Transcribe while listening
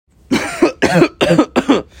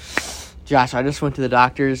Josh, I just went to the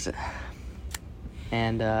doctor's,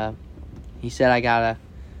 and he said I got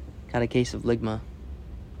a case of ligma.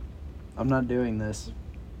 I'm not doing this.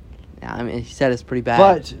 Yeah, I mean, he said it's pretty bad.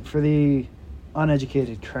 But for the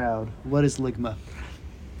uneducated crowd, what is ligma?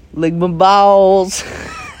 Ligma balls.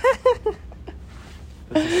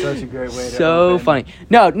 This is such a great way to So open funny.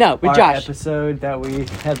 No, but our Josh. episode that we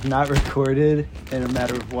have not recorded in a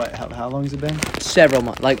matter of what? How long has it been? Several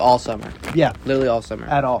months, like all summer. Yeah, Literally all summer.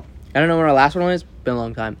 at all. I don't know when our last one was. Been a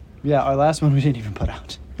long time. Yeah, our last one we didn't even put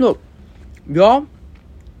out. Look, y'all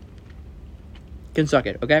can suck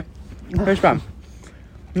it, okay? First problem.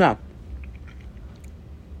 No.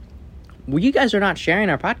 Well, you guys are not sharing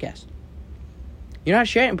our podcast. You're not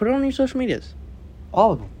sharing. Put it on your social medias.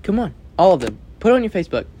 All of them. Come on. All of them. Put it on your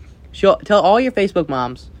Facebook. Tell all your Facebook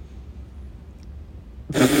moms.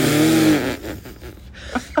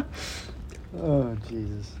 Oh,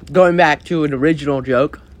 Jesus. Going back to an original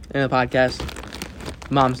joke in the podcast,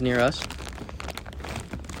 Moms Near Us.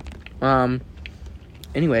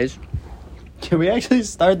 Anyways, Can we actually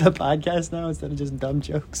start the podcast now instead of just dumb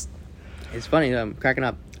jokes? it's funny. I'm cracking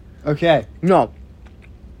up. Okay. No,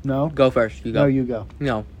 No? go first. You go. No, you go.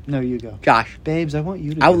 No, No, you go. Josh. Babes, I want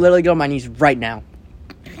you to I go. would literally get on my knees right now.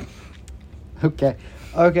 Okay.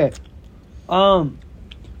 Okay.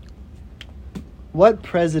 What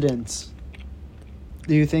presidents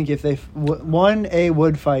do you think if they one A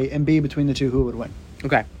would fight and B between the two, who would win?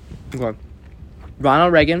 Okay.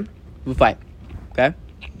 Ronald Reagan would fight. Okay.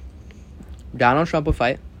 Donald Trump would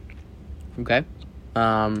fight. Okay.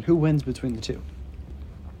 Who wins between the two?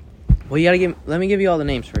 Well, let me give you all the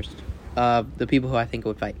names first. The people who I think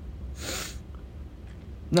would fight.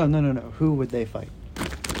 No. Who would they fight?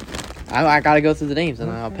 I gotta go through the names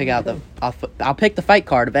and then I'll pick out I'll pick the fight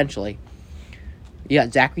card eventually. You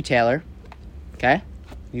got Zachary Taylor. Okay.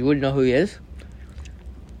 You wouldn't know who he is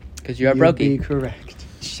because you're a You'd be brokey. correct.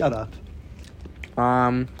 Shut up.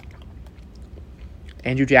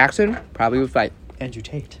 Andrew Jackson probably would fight. Andrew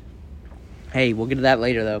Tate. Hey, we'll get to that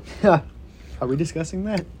later though. Are we discussing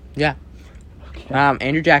that? Yeah. Okay.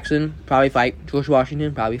 Andrew Jackson probably fight. George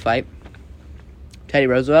Washington probably fight. Teddy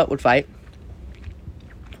Roosevelt would fight.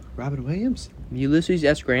 Robin Williams? Ulysses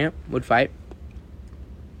S. Grant would fight.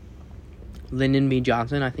 Lyndon B.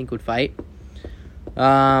 Johnson, I think, would fight.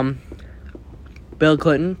 Bill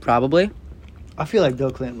Clinton, probably. I feel like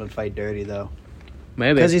Bill Clinton would fight dirty, though.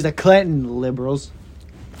 Maybe. Because he's the Clinton liberals.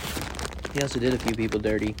 He also did a few people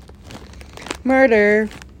dirty. Murder.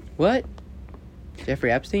 What?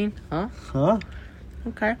 Jeffrey Epstein? Huh? Huh?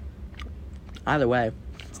 Okay. Either way.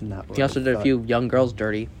 It's not what He also I did a thought. few young girls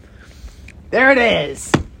dirty. There it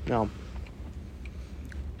is! No.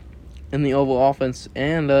 In the Oval Office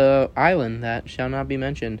and the island that shall not be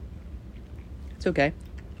mentioned. It's okay.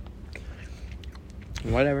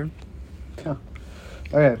 Whatever.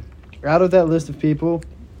 Okay. Out of that list of people,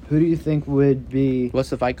 who do you think would be... What's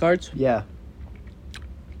the fight cards? Yeah.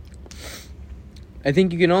 I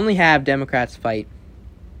think you can only have Democrats fight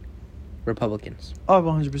Republicans, Oh,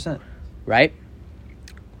 100%. right?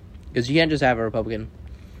 Because you can't just have a Republican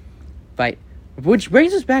fight. Which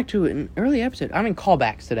brings us back to an early episode. I mean,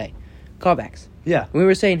 callbacks today. Callbacks. Yeah. We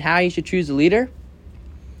were saying how you should choose a leader.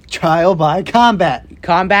 Trial by combat.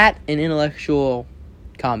 Combat and intellectual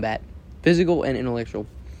combat. Physical and intellectual.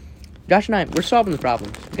 Josh and I, we're solving the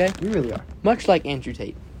problems, okay? We really are. Much like Andrew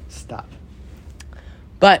Tate. Stop.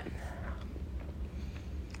 But,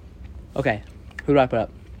 okay, who do I put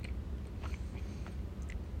up?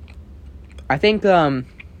 I think,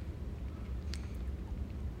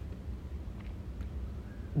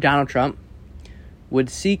 Donald Trump would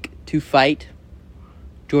seek to fight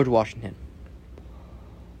George Washington.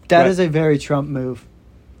 That Right. is a very Trump move.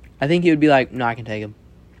 I think he would be like, no, I can take him.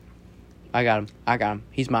 I got him.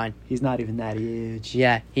 He's mine. He's not even that huge.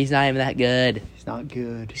 Yeah, he's not even that good. He's not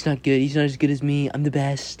good. He's not good. He's not as good as me. I'm the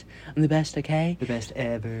best. Okay? The best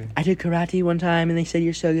ever. I did karate one time and they said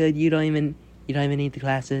you're so good you don't even need the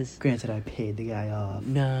classes. Granted, I paid the guy off.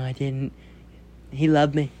 No, I didn't. He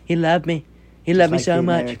loved me. He loved me Just like so the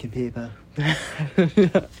much. American people.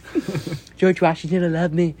 George Washington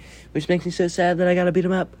loved me, which makes me so sad that I gotta beat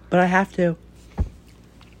him up, but I have to.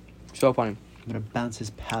 So funny. I'm gonna bounce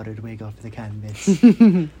his powdered wig off of the canvas.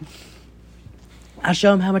 I'll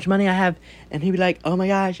show him how much money I have, and he'd be like, "Oh my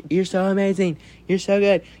gosh, you're so amazing. You're so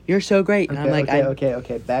good. You're so great." And I'm like,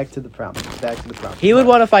 okay. Back to the problem. He would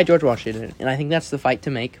want to fight George Washington, and I think that's the fight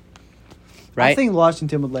to make. Right? I think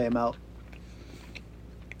Washington would lay him out.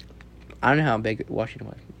 I don't know how big Washington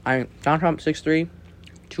was. Donald Trump, 6'3",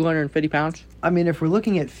 250 pounds. I mean, if we're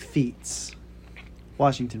looking at feats,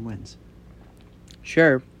 Washington wins.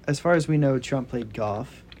 Sure, as far as we know, Trump played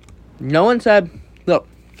golf. No one said, look,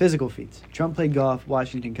 Physical feats. Trump played golf.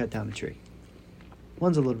 Washington cut down a tree.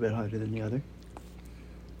 One's a little bit harder than the other.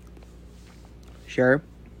 sure,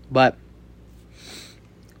 but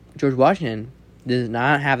George Washington does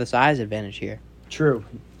not have the size advantage here, True.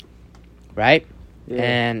 right? Yeah.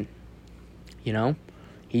 And, you know,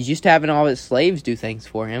 he's used to having all his slaves do things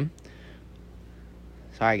for him.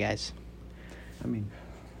 Sorry, guys. I mean,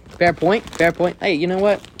 Fair point. Hey, you know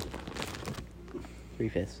what?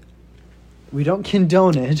 3/5. we don't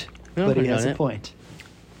condone it, We don't but he has condone a it. point.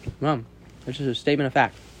 Well, this is a statement of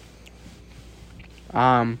fact.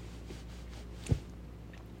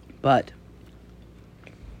 But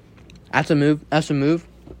that's a move.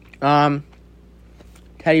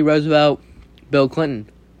 Teddy Roosevelt, Bill Clinton,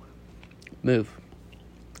 move.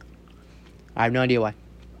 I have no idea why.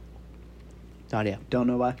 No idea. Don't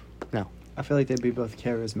know why. No. I feel like they'd be both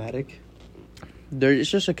charismatic. It's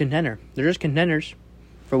just a contender. They're just contenders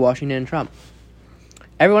for Washington and Trump.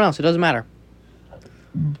 Everyone else, it doesn't matter.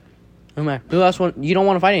 No matter. Who else? You don't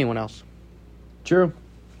want to fight anyone else, True.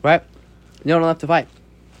 right? You don't have to fight.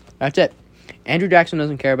 That's it. Andrew Jackson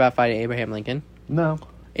doesn't care about fighting Abraham Lincoln. No.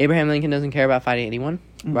 Abraham Lincoln doesn't care about fighting anyone,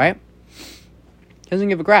 right? Doesn't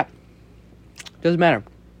give a crap. Doesn't matter.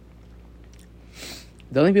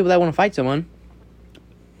 The only people that want to fight someone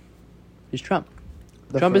is Trump.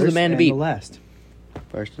 Trump is the first man to and beat. The last.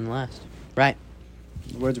 First and last. Right.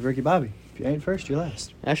 The words of Ricky Bobby. If you ain't first, you're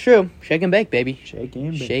last. That's true. Shake and bake, baby. Shake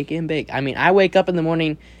and bake. Shake and bake. I mean, I wake up in the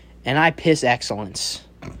morning and I piss excellence.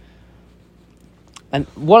 And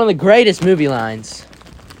one of the greatest movie lines.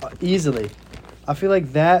 Easily. I feel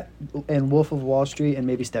like that and Wolf of Wall Street and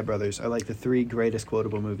maybe Step Brothers are like the three greatest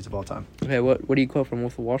quotable movies of all time. Okay, what do you quote from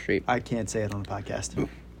Wolf of Wall Street? I can't say it on a podcast.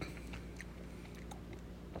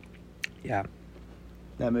 Yeah.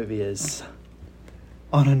 That movie is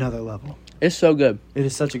on another level. It's so good. It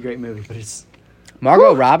is such a great movie, but it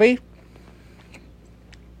Margot Robbie?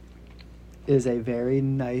 is a very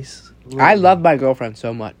nice... I love my girlfriend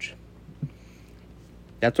so much.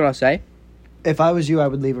 That's what I'll say. If I was you, I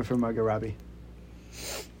would leave her for Margot Robbie.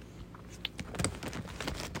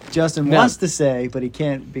 Justin No. wants to say, but he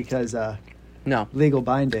can't because No. legal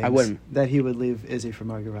bindings. I wouldn't. That he would leave Izzy for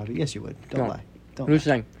Margot Robbie. Yes, you would. Don't No. lie. Don't Here's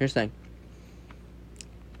lie. the thing.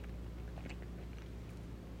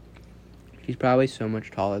 She's probably so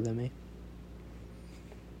much taller than me.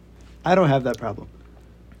 I don't have that problem.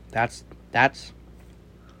 That's...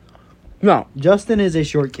 No. Justin is a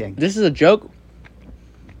short king. This is a joke,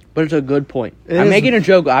 but it's a good point. It I'm is- making a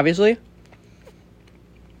joke, obviously.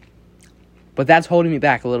 But that's holding me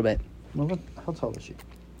back a little bit. Well, how tall is she?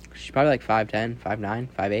 She's probably like 5'10", 5'9",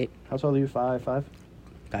 5'8", How tall are you? 5'5"?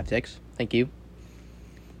 5'6". Thank you.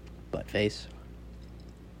 Butt face.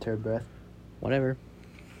 Turd breath. Whatever.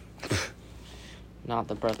 Not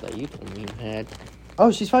the breath that you told me you had.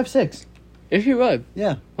 Oh, she's 5'6". Is she really?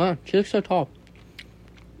 Yeah. Wow, she looks so tall.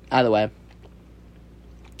 Either way.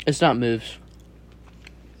 It's not moves.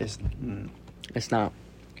 It's, It's not.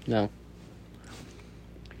 No.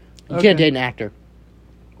 You Okay. can't date an actor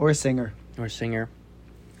or a singer. or a singer.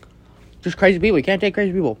 Just crazy people. You can't date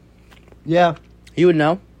crazy people. Yeah. You would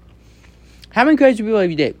know. How many crazy people have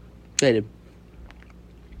you dated?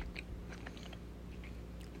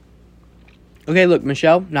 Okay, look,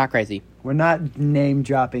 Michelle, not crazy. We're not name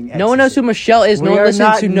dropping exes. No one knows who Michelle is. No We one are listens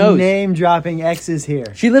not who knows. name dropping exes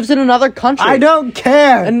here. She lives in another country. I don't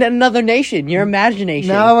care. In another nation. Your imagination.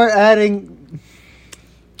 Now we're adding.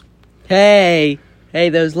 Hey,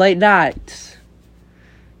 those late nights.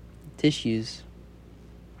 Tissues.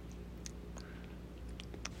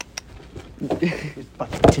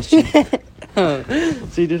 Tissue.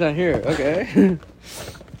 So you did not hear it. Okay.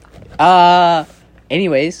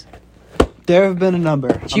 Anyways, There have been a number.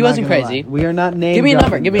 She I'm not wasn't gonna crazy. lie. We are not name. give me a number.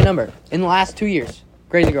 dropping Give me a them. number. In the last 2 years,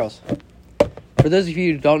 crazy girls. For those of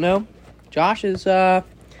you who don't know, Josh is well,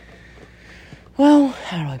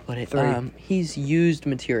 how do I put it? 3. He's used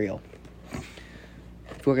material.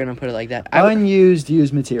 If we're gonna put it like that, I Unused,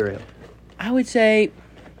 used material. would say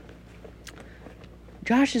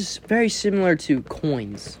Josh is very similar to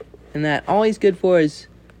coins, in that all he's good for is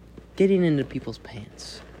getting into people's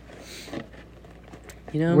pants.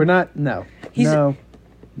 You know, We're not. No. He's- no.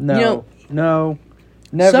 No. you know, no.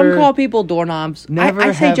 Never. Some call people doorknobs. Never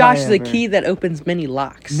I say have Josh I is the ever. key that opens many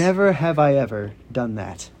locks. Never have I ever done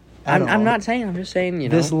that. at I'm all. not saying. I'm just saying. You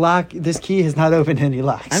know. This key has not opened any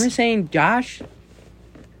locks. I'm just saying. Josh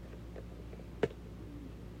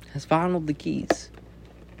has fondled the keys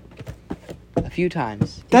a few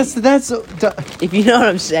times. That's. If you know what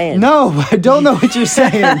I'm saying. No, I don't know what you're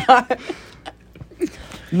saying.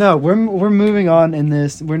 No, we're moving on in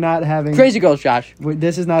this. We're not having Crazy Girls, Josh.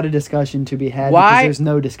 This is not a discussion to be had. Why- Because there's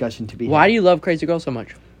no discussion to be had. Why do you love Crazy Girls so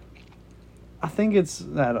much? I think it's.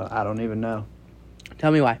 I don't even know.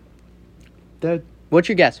 Tell me why. That What's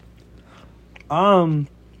your guess?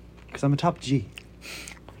 because I'm a top G.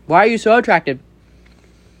 Why are you so attracted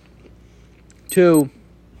to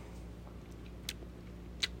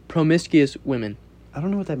promiscuous women? I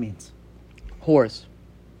don't know what that means. Whores.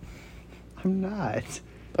 I'm not.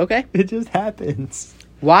 Okay. It just happens.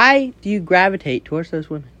 Why do you gravitate towards those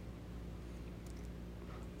women?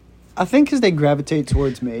 I think because they gravitate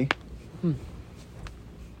towards me.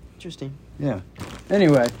 Interesting. Yeah.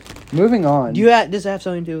 Anyway, moving on. Does it have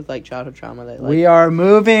something to do with like childhood trauma that like We are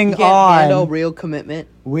moving you can't handle on. real commitment?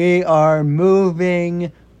 We are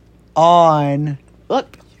moving on.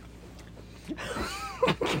 Look.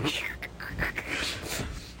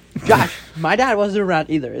 Josh, my dad wasn't around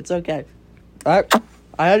either. It's okay. I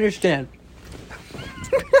understand.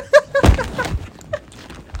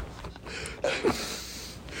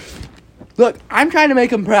 Look, I'm trying to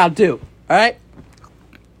make him proud too. All right?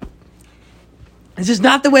 This is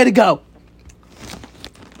not the way to go.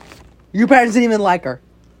 Your parents didn't even like her.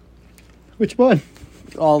 Which one?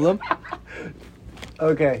 All of them.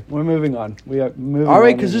 Okay, we're moving on. We are moving All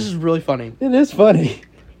right, on because in this is really funny. It is funny.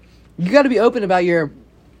 You got to be open about your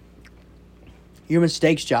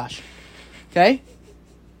mistakes, Josh. Okay?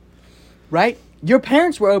 Right? Your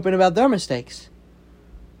parents were open about their mistakes.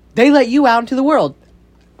 They let you out into the world.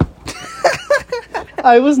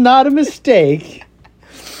 I was not a mistake.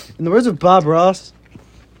 In the words of Bob Ross,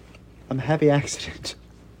 I'm a happy accident.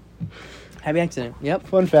 Happy accident. Yep.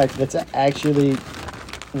 Fun fact, that's actually...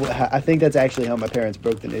 I think that's actually how my parents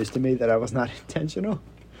broke the news to me, that I was not intentional.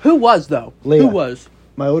 Who was, though? Leah. Who was?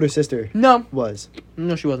 My older sister No. was.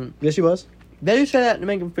 No, she wasn't. Yes, she was. They just said that to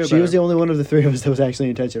make him feel She better. was the only one of the three of us that was actually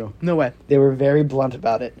intentional. No way. They were very blunt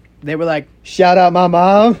about it. They were like, Shout out my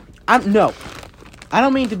mom. No. I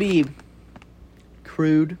don't mean to be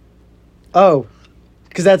crude, Oh,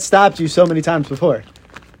 because that stopped you so many times before.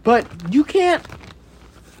 but you can't.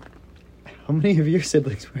 How many of your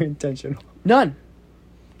siblings were intentional? None.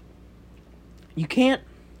 You can't.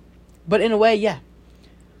 But in a way, yeah.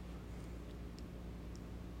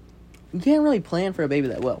 You can't really plan for a baby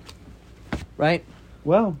that well. Right?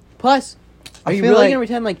 Well, Plus, are I you feel really like- going to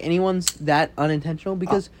pretend like anyone's that unintentional?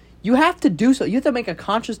 Because you have to do so. You have to make a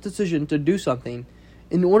conscious decision to do something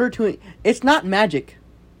in order to... It's not magic.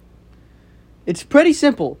 It's pretty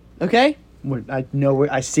simple, okay? I know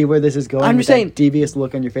where I see where this is going. I'm with just saying- that devious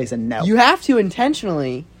look on your face, and no, You have to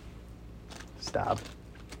intentionally... stop.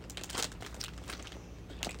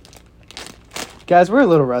 Guys, we're a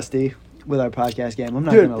little rusty with our podcast game. I'm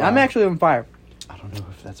not Dude, gonna lie. I'm actually on fire. I don't know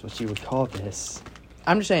if that's what you would call this.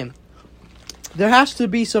 I'm just saying. There has to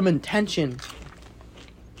be some intention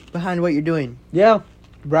behind what you're doing, Yeah,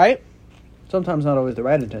 right? sometimes not always the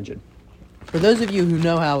right intention. For those of you who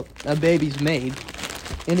know how a baby's made,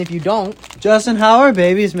 and if you don't, Justin, how are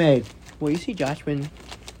babies made? well, you see, Josh, when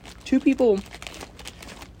two people...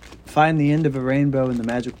 Find the end of a rainbow in the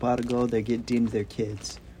magic pot of gold, they get deemed their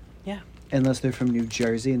kids. Yeah. Unless they're from New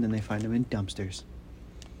Jersey, and then they find them in dumpsters.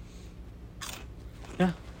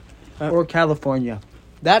 Yeah. Or California.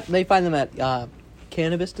 That they find them at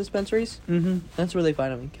cannabis dispensaries. Mm-hmm. That's where they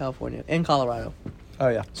find them in California and Colorado. Oh,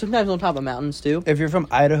 yeah. Sometimes on top of mountains too. If you're from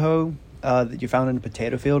Idaho, that you found in a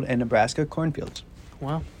potato field, and Nebraska, cornfields.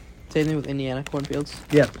 Wow. Same thing with Indiana cornfields.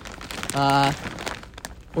 Yeah. Uh,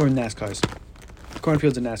 Or NASCARs.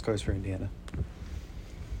 Cornfields and NASCARs for Indiana.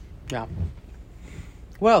 yeah.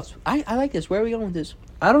 What else? I like this. Where are we going with this?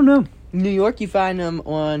 I don't know. In New York, you find them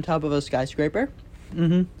on top of a skyscraper,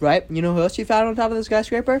 Mm-hmm. right? You know who else you found on top of the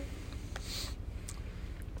skyscraper?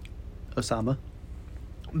 Osama.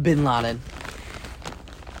 Bin Laden.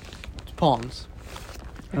 Palms.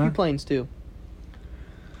 A few Huh? planes too.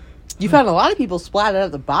 You found a lot of people splattered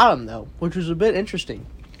at the bottom though, which was a bit interesting.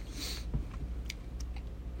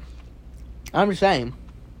 I'm just saying.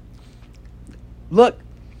 Look,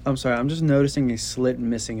 I'm sorry, I'm just noticing a slit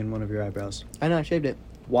missing in one of your eyebrows. I know I shaved it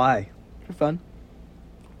Why? for fun.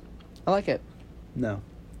 I like it. No.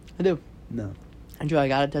 I do. No. Andrew, I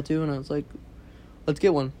got a tattoo and I was like, let's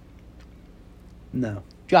get one. No.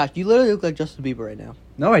 Josh, you literally look like Justin Bieber right now.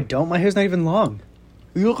 No, I don't. My hair's not even long.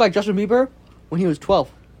 You look like Justin Bieber when he was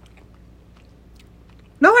 12.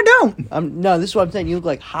 No, I don't. No, this is what I'm saying. You look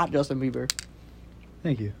like hot Justin Bieber.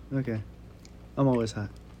 Thank you. Okay. I'm always hot.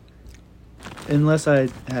 Unless I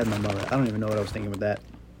had my mother. I don't even know what I was thinking with that.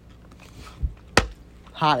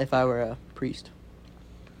 Hot if I were a priest.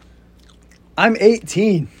 I'm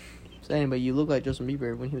 18. Saying, but you look like Justin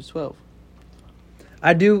Bieber when he was 12.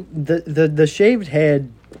 I do the shaved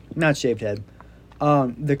head, not shaved head.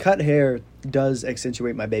 The cut hair does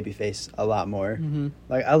accentuate my baby face a lot more. Mm-hmm.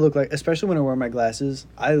 Like I look like, especially when I wear my glasses,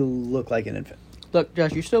 I look like an infant. Look,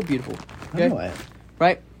 Josh, you're still beautiful. I know I am.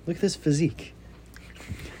 Right? Look at this physique.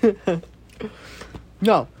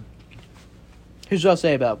 No. Here's what I'll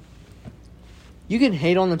say about. You can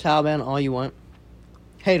hate on the Taliban all you want.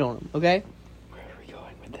 Hate on them, okay? Where are we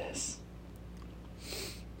going with this?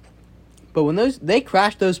 But when they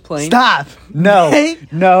crashed those planes. Stop! No, They-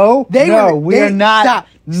 no, They no. were, We they- are not. Stop!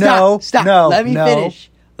 No, Stop! no. Let me no. finish.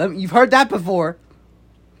 You've heard that before.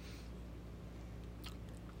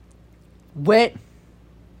 When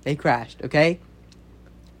they crashed, okay?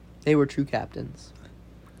 They were true captains.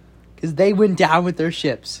 Because they went down with their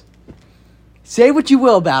ships. Say what you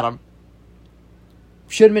will about them.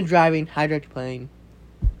 Should have been driving, hijacked a plane,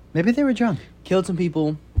 Maybe they were drunk. killed some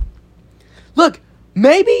people. Look,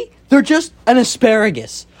 maybe they're just an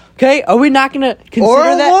asparagus. Okay? Are we not going to consider Or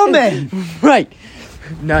a that? woman. Right.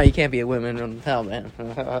 No, you can't be a woman on the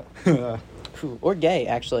Taliban. Or gay,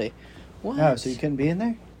 actually. What? Oh, so you couldn't be in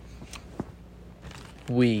there?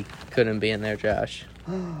 We couldn't be in there, Josh.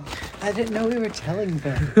 I didn't know we were telling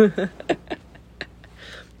them.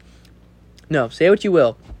 No, say what you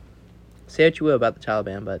will. Say what you will about the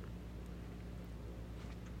Taliban, but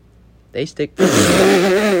they stick.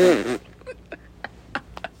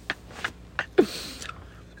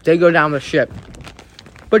 They go down the ship.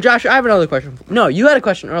 But Josh, I have another question. No, you had a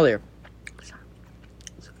question earlier.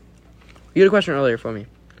 You had a question earlier for me.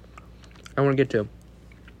 I want to get to.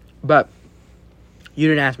 But you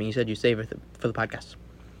didn't ask me. You said you save it for the podcast.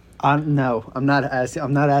 No, I'm not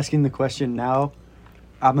asking the question now.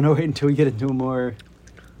 I'm gonna wait until we get into a more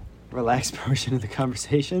relaxed portion of the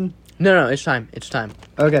conversation. No, it's time. It's time.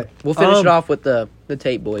 Okay, We'll finish it off with the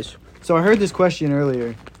tape, boys. So I heard this question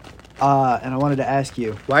earlier, and I wanted to ask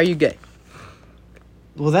you. Why are you gay?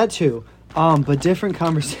 Well, that too. But different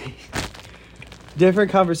conversation.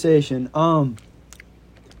 Different conversation. Wow.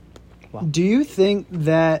 Do you think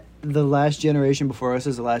that the last generation before us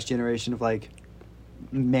is the last generation of like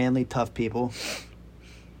manly, tough people?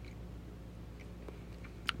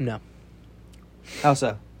 No. How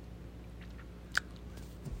so?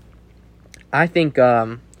 I think,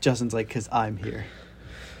 Justin's like, 'cause I'm here.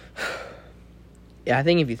 yeah, I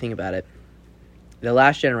think if you think about it, the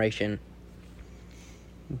last generation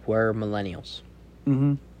were millennials,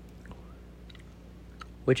 Mm-hmm.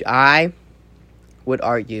 which I would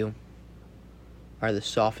argue are the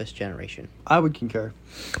softest generation. I would concur.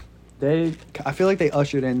 I feel like they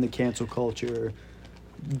ushered in the cancel culture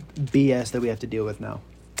BS that we have to deal with now.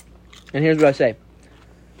 And here's what I say.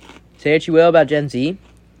 Say what you will about Gen Z,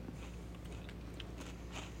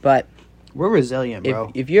 but We're resilient, if,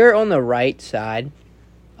 bro. if you're on the right side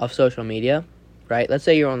of social media, right? Let's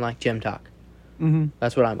say you're on like Gym Talk. Mm-hmm.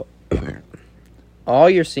 That's what I'm. All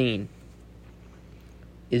you're seeing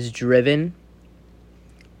is driven,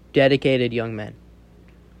 dedicated young men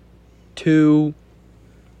to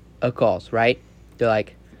a cause, right? They're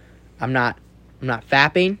like, I'm not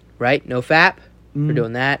fapping, right? No fap. We're Mhm.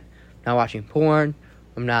 doing that. Not watching porn.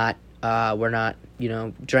 We're not,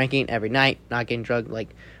 drinking every night. Not getting drugged. Like,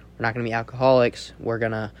 we're not going to be alcoholics. We're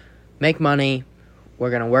going to make money. We're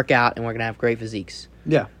going to work out, and we're going to have great physiques.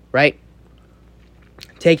 Yeah. Right?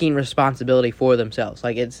 Taking responsibility for themselves.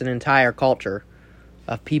 Like, it's an entire culture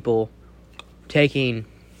of people taking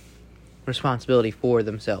responsibility for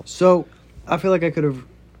themselves. So, I feel like I could have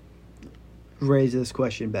raised this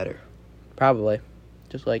question better. Probably.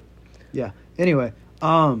 Just like, Yeah. Anyway,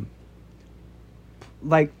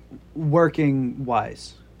 like working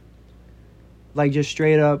wise. Like just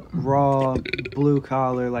straight up raw blue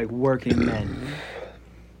collar like working men.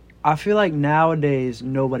 I feel like nowadays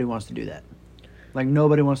nobody wants to do that. Like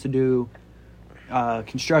nobody wants to do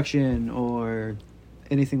construction or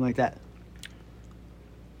anything like that.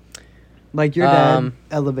 Like your dad,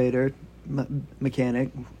 elevator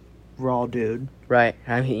mechanic, raw dude. right.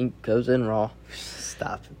 I mean, goes in raw.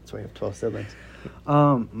 Stop. That's why you have 12 siblings.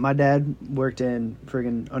 My dad worked in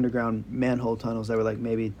friggin' underground manhole tunnels that were like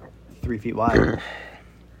maybe 3 feet wide.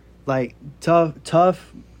 Like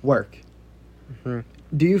tough work. Mhm.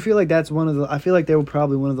 Do you feel like that's I feel like they were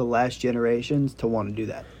probably one of the last generations to want to do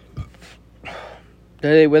that.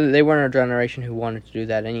 They weren't a generation who wanted to do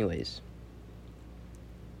that anyways.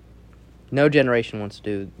 No generation wants to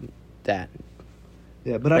do that.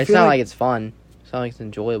 Yeah, but I It's feel not like, like it's fun. It's not like it's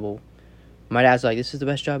enjoyable. My dad's like, this is the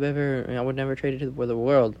best job ever. I would never trade it for the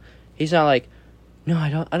world. He's not like, no, I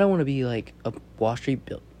don't want to be like a Wall Street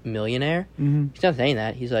millionaire. Mhm. He's not saying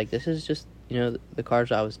that. He's like, this is just, the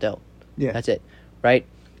cards I was dealt. Yeah. That's it. Right?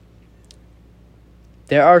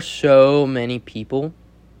 There are so many people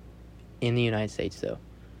in the United States, though.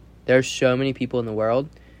 There are so many people in the world,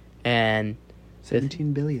 and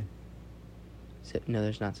 17 billion. No,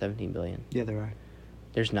 there's not 17 billion. Yeah, there are.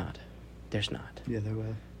 There's not. There's not. Yeah, there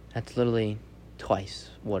were. That's literally twice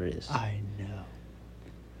what it is. I know.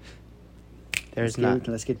 There's not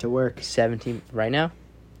Let's get to work 17 right now.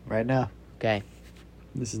 right now. Okay.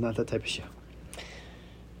 This is not that type of show.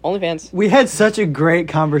 OnlyFans. We had such a great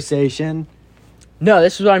conversation. No,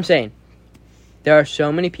 this is what I'm saying. There are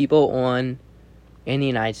so many people in the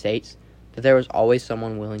United States that there was always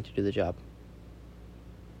someone willing to do the job.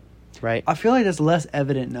 Right? I feel like that's less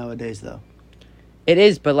evident nowadays, though. It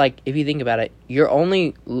is, but like if you think about it, you're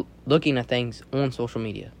only looking at things on social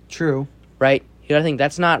media, True. right? You gotta think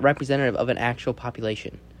that's not representative of an actual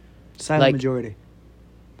population. Silent Like- majority.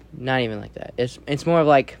 Not even like that. It's more of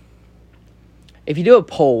like if you do a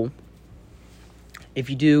poll, if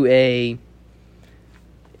you do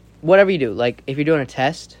whatever you do, like if you're doing a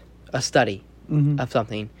test, a study Mm-hmm. of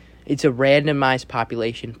something, it's a randomized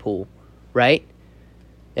population pool, right?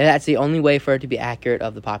 And that's the only way for it to be accurate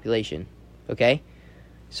of the population. Okay?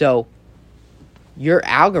 So your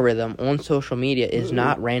algorithm on social media is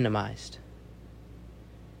not randomized.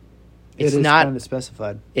 It's It is not kind of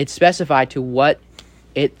specified. it's specified to what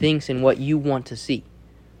it thinks and what you want to see,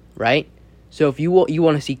 right? So if you want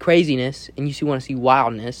to see craziness and you want to see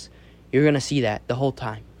wildness, you're going to see that the whole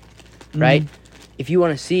time, right? If you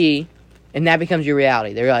want to see, and that becomes your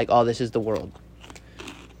reality. They're like, oh, this is the world.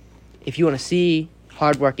 If you want to see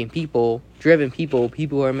hardworking people, driven people,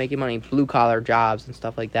 people who are making money, blue-collar jobs and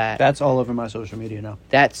stuff like that, That's all over my social media now.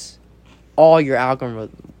 that's all your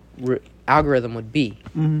algorithm would be.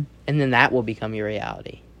 Mm-hmm. And then that will become your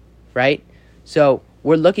reality, right? So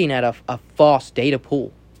we're looking at a false data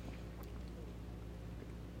pool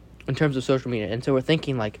in terms of social media. And so we're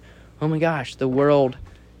thinking like, oh my gosh, the world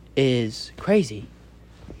is crazy,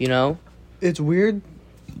 you know? It's weird.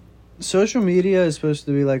 Social media is supposed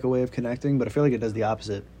to be like a way of connecting, but I feel like it does the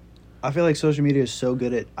opposite. I feel like social media is so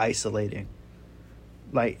good at isolating,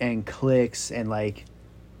 like, and clicks and like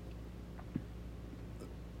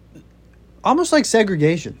almost like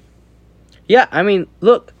segregation. Yeah, I mean,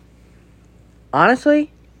 look,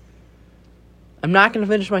 honestly, I'm not going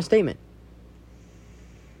to finish my statement.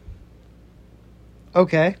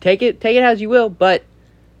 Okay. Take it as you will, but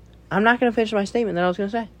I'm not going to finish my statement that I was going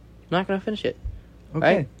to say. I'm not going to finish it.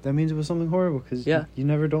 Okay. Right? That means it was something horrible because Yeah. you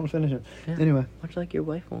never don't finish it. Yeah. Anyway. Much like your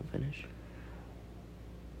wife won't finish.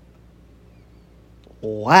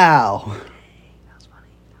 Wow. That was funny.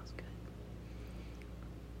 That was good.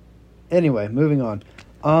 Anyway, moving on.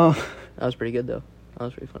 That was pretty good, though. That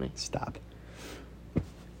was pretty funny. Stop. I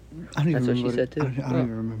don't even That's what remember she said, too. I don't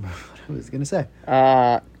even remember what I was gonna say.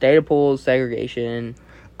 Data pools, segregation.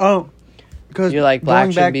 Oh, because You're like,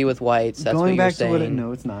 black should be with whites. That's what going you're back to what? saying.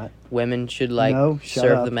 No, it's not. Women should, like, No, shut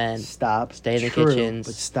serve up. the men. Stop. Stay in the True, kitchens.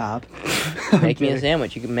 But stop. Make me a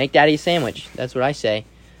sandwich. You can make daddy a sandwich. That's what I say.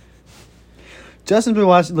 Justin's been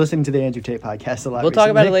listening to the Andrew Tate podcast a lot. We'll talk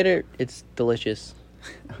about it recently. later. It's delicious.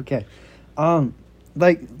 Okay.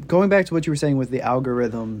 Like, going back to what you were saying with the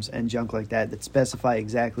algorithms and junk like that specify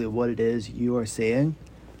exactly what it is you are seeing.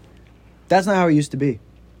 That's not how it used to be.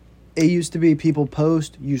 It used to be people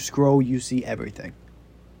post, you scroll, you see everything.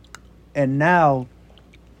 And now,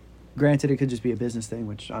 granted, it could just be a business thing,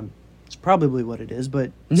 which it's probably what it is,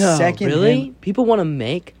 but No, second really? People want to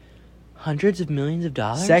make hundreds of millions of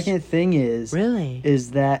dollars? Second thing is Really?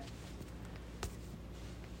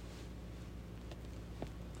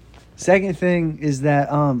 Second thing is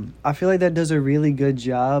that I feel like that does a really good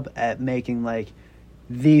job at making like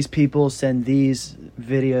these people send these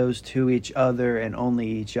videos to each other and only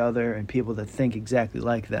each other and people that think exactly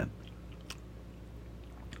like them.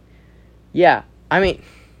 Yeah. I mean,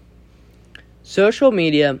 social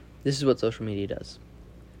media, this is what social media does.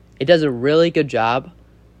 It does a really good job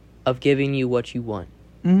of giving you what you want,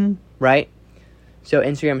 Mm-hmm. right? So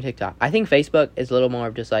Instagram and TikTok. I think Facebook is a little more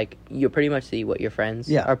of just like, you pretty much see what your friends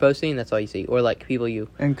Yeah. are posting. That's all you see. Or like people you,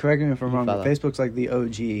 And correct me if I'm You wrong, but follow. Facebook's like the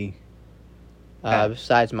OG. Yeah.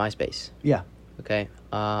 besides MySpace. Yeah. Okay.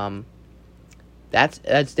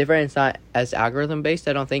 That's different. It's not as algorithm based,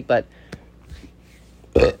 I don't think, but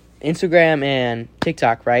Instagram and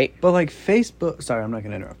TikTok, right? But like Facebook, sorry, I'm not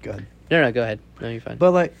going to interrupt. Go ahead. No, go ahead. No, you're fine.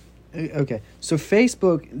 But like, okay. So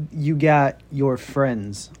Facebook, you got your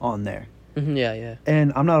friends on there. Mhm, yeah.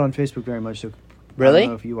 And I'm not on Facebook very much, so I Really? don't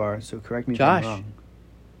know if you are, so correct me Josh. if I'm wrong.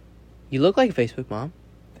 You look like a Facebook mom.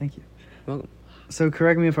 Thank you. Welcome. So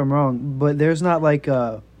correct me if I'm wrong, but there's not like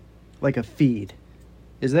a feed,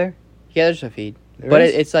 is there? Yeah, there's a feed, There but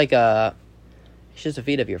is? it's like It's just a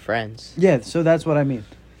feed of your friends. Yeah, so that's what I mean.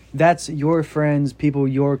 That's your friends, people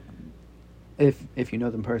you're, if you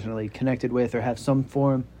know them personally, connected with or have some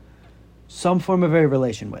form of a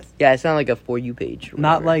relation with. Yeah, it's not like a For You page. Or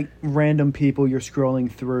Not whatever. like random people you're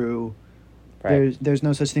scrolling through. Right. There's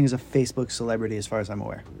no such thing as a Facebook celebrity as far as I'm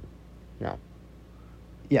aware. No.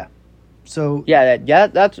 Yeah. So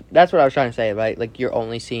That's what I was trying to say, right? Like, you're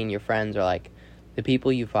only seeing your friends or, like, the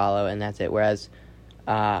people you follow, and that's it. Whereas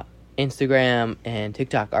Instagram and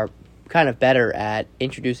TikTok are kind of better at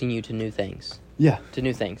introducing you to new things. yeah.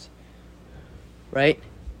 Right?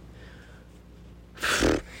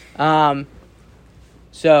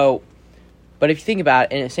 So, but if you think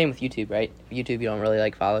about it, and same with YouTube, right? YouTube, you don't really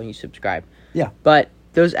like follow, you subscribe. Yeah. But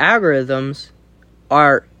those algorithms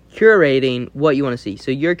are curating what you want to see.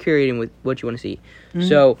 So you're curating with what you want to see. Mhm.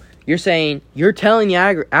 So you're saying, you're telling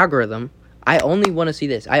the algorithm, I only want to see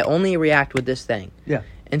this. I only react with this thing. Yeah.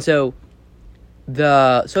 And so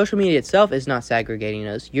the social media itself is not segregating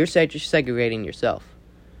us. You're just segregating yourself.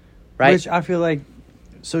 Right? Which I feel like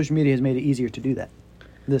social media has made it easier to do that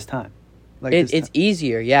this time. Like It's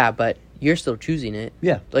easier, yeah, but you're still choosing it.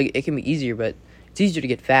 Yeah. Like, it can be easier, but it's easier to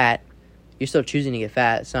get fat. You're still choosing to get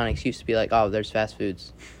fat. It's not an excuse to be like, oh, there's fast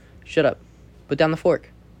foods. Shut up. Put down the fork.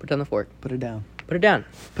 Put down the fork. Put it down. Put it down.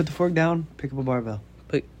 Put the fork down. Pick up a barbell.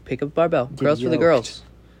 Pick up a barbell. Get Girls for the yoked. girls.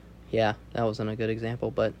 Yeah, that wasn't a good example,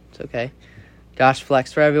 but it's okay. Josh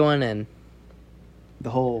flexed for everyone, and The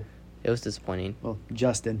whole, it was disappointing.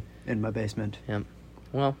 Justin in my basement.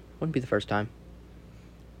 Well, wouldn't be the first time.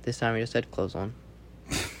 This time he just had clothes on.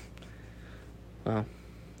 Well,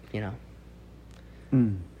 you know.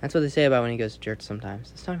 That's what they say about when he goes to church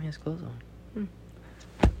sometimes. This time he has clothes on.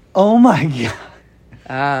 Oh my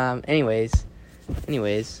god. Anyways.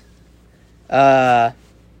 What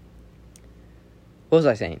was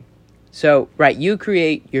I saying? So, right, you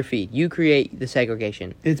create your feed. You create the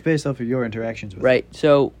segregation. It's based off of your interactions with Right.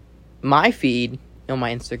 So, my feed on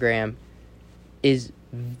my Instagram is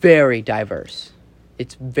very diverse.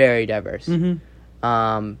 It's very diverse.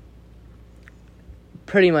 Mm-hmm.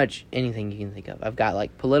 Pretty much anything you can think of. I've got,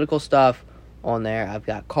 like, political stuff on there. I've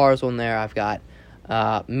got cars on there. I've got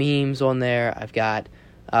memes on there. I've got,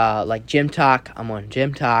 like, gym talk. I'm on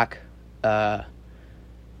gym talk.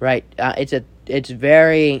 Right. It's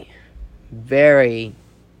very, very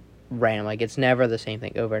random. Like, it's never the same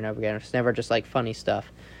thing over and over again. It's never just, like, funny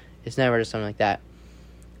stuff. It's never just something like that.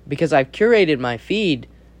 Because I've curated my feed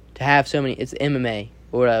to have so many. It's MMA,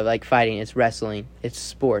 or like fighting. It's wrestling. It's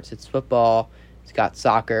sports. It's football. It's got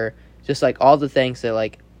soccer. Just, like, all the things that,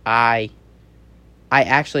 like, I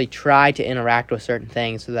actually try to interact with certain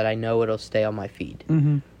things so that I know it'll stay on my feed.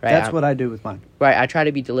 Mm-hmm. Right? That's what I do with mine. Right, I try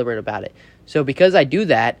to be deliberate about it. So because I do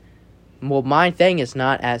that, well, my thing is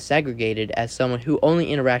not as segregated as someone who only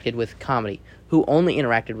interacted with comedy, who only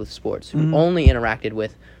interacted with sports, who only interacted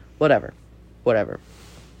with whatever.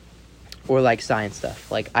 Or, like, science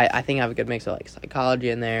stuff. Like, I think I have a good mix of, like, psychology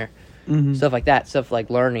in there, stuff like that, stuff like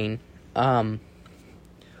learning.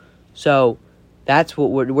 So that's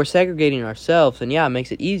what we're segregating ourselves, and yeah, it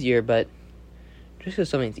makes it easier, but just because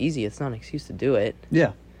something's easy, it's not an excuse to do it.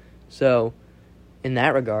 Yeah. So, in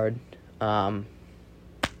that regard, we're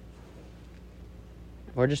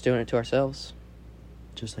just doing it to ourselves.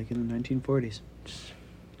 Just like in the 1940s.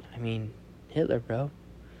 I mean, Hitler, bro.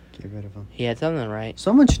 Get rid of him. He had something right.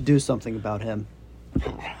 Someone should do something about him.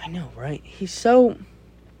 I know, right? He's so...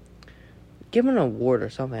 Give him an award or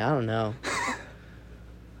something. I don't know.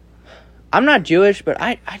 I'm not Jewish, but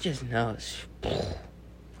I just know.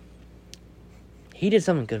 He did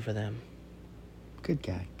something good for them. Good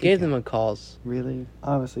guy. Gave them a cause. Really?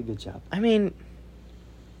 Honestly, good job. I mean,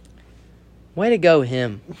 way to go,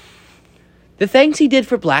 him. The things he did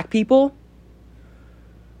for black people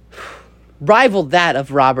rivaled that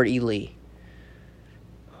of Robert E. Lee.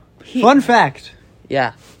 Fun fact.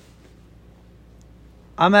 Yeah.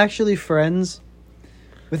 I'm actually friends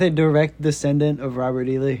with a direct descendant of Robert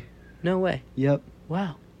E. Lee. No way. Yep.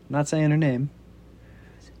 Wow. Not saying her name.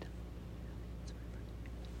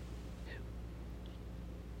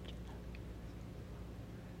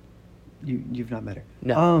 You've not met her.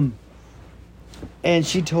 No. And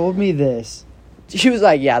she told me this. She was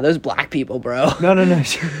like, yeah, those black people, bro. No.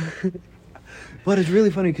 But it's really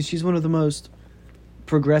funny because she's one of the most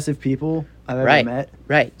progressive people I've ever met.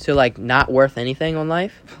 Right. So, like, not worth anything on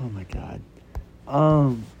life? Oh my god.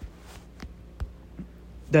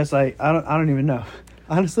 That's like I don't even know.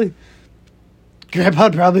 Honestly,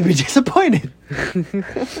 Grandpa'd probably be disappointed.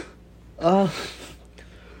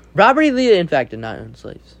 Robert E. Lee, in fact, did not own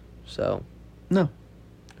slaves. So. No.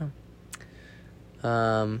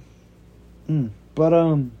 No. But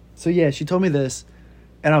So yeah, she told me this,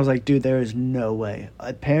 and I was like, dude, there is no way.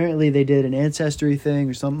 Apparently, they did an ancestry thing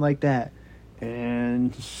or something like that,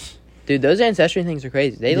 and Dude, those ancestry things are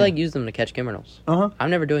crazy. They Yeah. use them to catch criminals. uh-huh.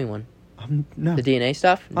 I'm never doing one. No, The DNA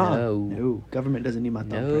stuff? no, government doesn't need my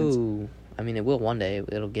thumbprints No. I mean, it will one day.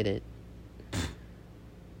 It'll get it.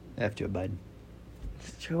 after Joe Biden.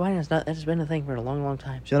 Joe Biden has not. That's been a thing for a long, long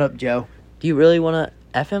time. Shut up, Joe. Do you really want to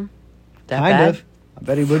F him? That Kind bad? of. I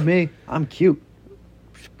bet he would me. I'm cute.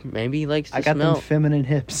 Maybe he likes to I got smell. them feminine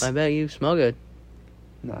hips. I bet you smell good.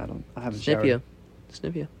 No, I don't. I haven't Snip showered. you.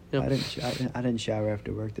 Snip you. You know. I didn't shower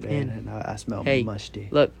after work today, Man. and I smell Hey, musty.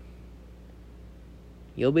 Look.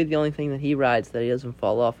 You'll be the only thing that he rides that he doesn't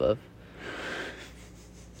fall off of.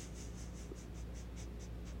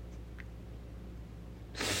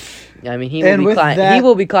 I mean, he And will be with that- he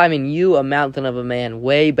will be climbing you a mountain of a man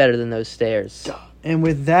way better than those stairs. And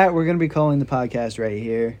with that, we're gonna be calling the podcast right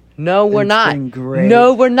here. No, we're It's not. been great.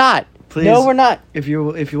 No, we're not. Please, No, we're not. If you're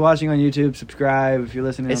watching on YouTube, subscribe. If you're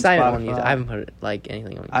listening It's on not Spotify, even on YouTube. I haven't put it like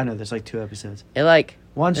anything on YouTube. I know there's like 2 episodes. It like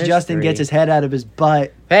Once There's Justin 3. gets his head out of his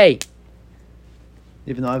butt, hey,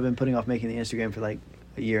 even though I've been putting off making the Instagram for like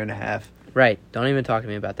a year and a half. right? Don't even talk to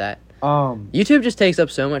me about that. Um, YouTube just takes up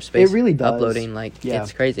so much space. It really does. Uploading like Yeah.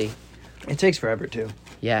 it's crazy. it takes forever too.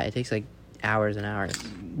 Yeah, it takes like hours and hours.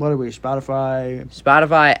 What are we? Spotify?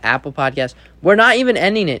 Spotify, Apple Podcasts. We're not even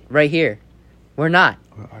ending it right here. We're not.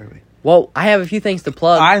 Where are we? Well, I have a few things to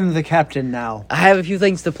plug. I'm the captain now. I have a few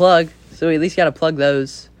things to plug, so we at least got to plug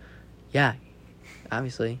those. Yeah,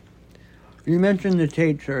 obviously. You mentioned the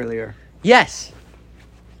Tates earlier. Yes.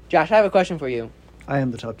 Josh, I have a question for you. I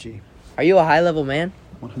am the top G. Are you a high-level man?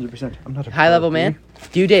 100%. I'm not a High-level pro, man?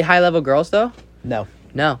 dude. Do you date high-level girls, though? No.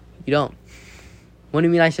 No, you don't. Wouldn't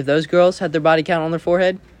it be nice if those girls had their body count on their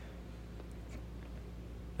forehead?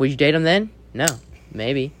 Would you date them then? No.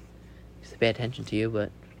 Maybe. Because they pay attention to you, but...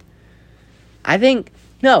 I think...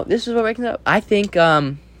 No, this is what wakes up. I think,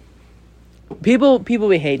 People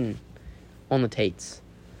be hating on the Tates.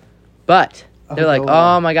 But, they're like, no.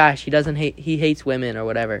 oh my gosh, he hates women or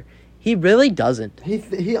whatever. He really doesn't.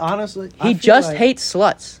 He honestly... I He feel just like- hates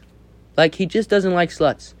sluts. Like, he just doesn't like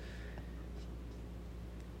sluts.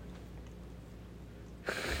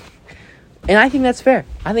 And I think that's fair.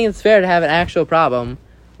 I think it's fair to have an actual problem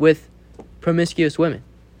with promiscuous women.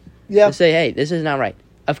 Yeah. To say, hey, this is not right.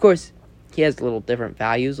 Of course, he has little different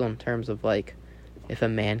values on terms of, like, if a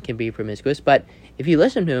man can be promiscuous. But if you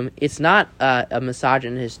listen to him, it's not a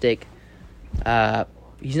misogynistic...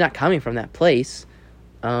 he's not coming from that place.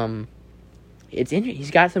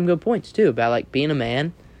 He's got some good points, too, about, like, being a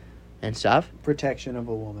man and stuff. Protection of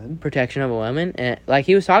a woman. Protection of a woman. And, like,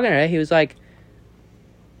 he was talking to her, he was like...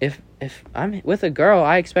 If I'm with a girl,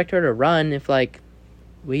 I expect her to run if, like,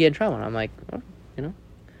 we get in trouble. And I'm like, oh, you know,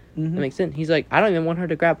 Mm-hmm. that makes sense. He's like, I don't even want her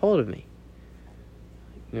to grab hold of me.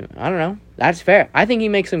 You know, I don't know. That's fair. I think he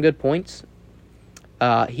makes some good points.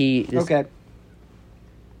 Okay.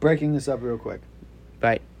 Breaking this up real quick.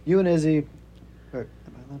 Right. You and Izzy... Or, am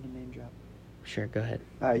I allowed to name drop? Sure, go ahead.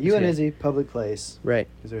 All right, you and Okay. Izzy, public place. Right.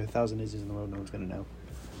 Because there are 1,000 Izzy's in the world, no one's going to know.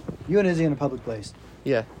 You and Izzy in a public place.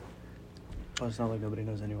 Yeah. Well, it's not like nobody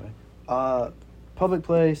knows anyway. Public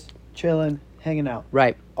place, chilling, hanging out.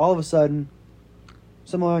 Right. All of a sudden,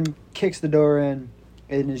 someone kicks the door in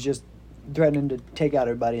and is just threatening to take out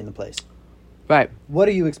everybody in the place. Right. What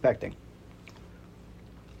are you expecting?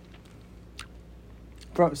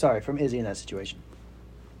 From Izzy in that situation.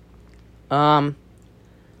 Well,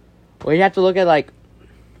 you have to look at, like...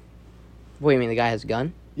 What do you mean, the guy has a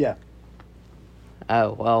gun? Yeah.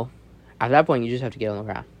 Oh, well, at that point, you just have to get on the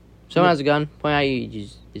ground. If someone Yeah. has a gun, point out, you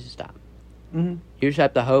just stop. Mm-hmm. You just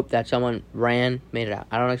have to hope that someone ran, made it out.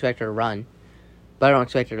 I don't expect her to run, but I don't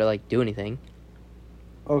expect her to, like, do anything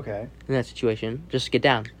Okay. in that situation. Just get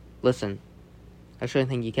down. Listen. That's the only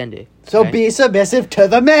thing you can do. So right? be submissive to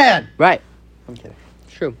the man! Right. I'm kidding.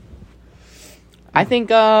 True. I think,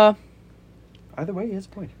 Either way, he has a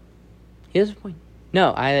point. he has a point.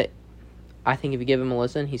 No, I think if you give him a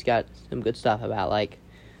listen, he's got some good stuff about, like,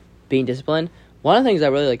 being disciplined. One of the things I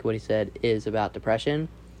really like what he said is about depression,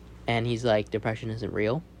 and he's like, depression isn't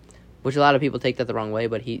real, which a lot of people take that the wrong way,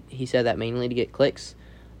 but he said that mainly to get clicks,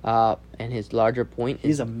 and his larger point is...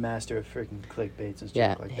 He's a master of freaking clickbaits and stuff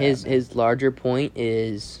Yeah, like that. his larger point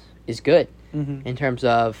is good, Mm-hmm. in terms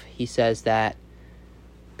of, he says that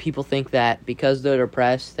people think that because they're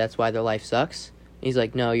depressed, that's why their life sucks. He's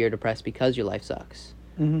like, no, you're depressed because your life sucks.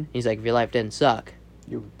 Mm-hmm. He's like, if your life didn't suck...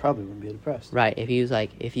 You probably wouldn't be depressed. Right, if he was like,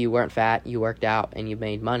 if you weren't fat, you worked out, and you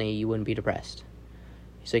made money, you wouldn't be depressed.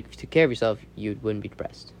 He's like, if you took care of yourself, you wouldn't be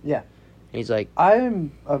depressed. Yeah. And he's like, I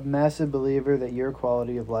am a massive believer that your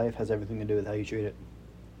quality of life has everything to do with how you treat it.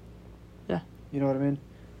 You know what I mean?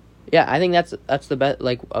 Yeah, I think that's the best,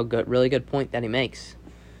 like a good, really good point that he makes.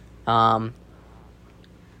 In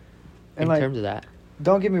like, terms of that,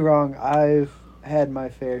 don't get me wrong. I've had my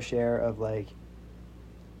fair share of like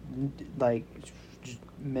just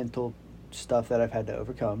mental stuff that I've had to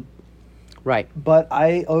overcome. right? But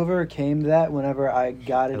I overcame that whenever I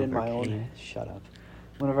got it in my own. Overcame. Shut up.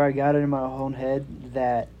 Whenever I got it in my own head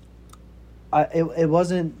that it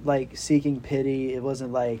wasn't like seeking pity. It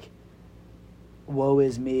wasn't like, woe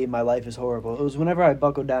is me, my life is horrible. It was whenever I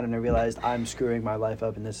buckled down and I realized I'm screwing my life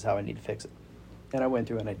up and this is how I need to fix it. And I went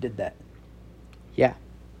through and I did that. Yeah,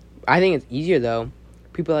 I think it's easier though.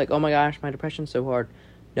 People are like, oh my gosh, my depression's so hard.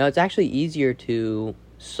 No, it's actually easier to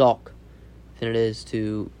sulk than it is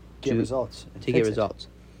to Get results. to get results.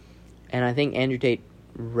 And I think Andrew Tate,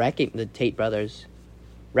 the Tate brothers,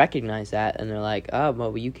 recognize that, and they're like, oh,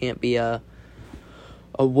 well, you can't be a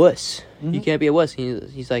wuss. Mm-hmm. You can't be a wuss.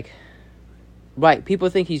 He's like, right, people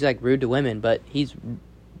think he's like rude to women, but he's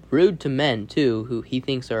rude to men too, who he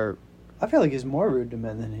thinks are. I feel like he's more rude to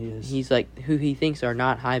men than he is. He's like, who he thinks are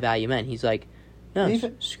not high value men. He's like, no,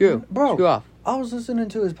 screw Bro, off. I was listening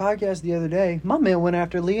to his podcast the other day. My man went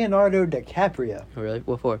after Leonardo DiCaprio. Oh, really?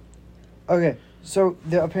 What for? Okay, so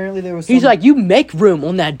apparently there was. He's like, you make room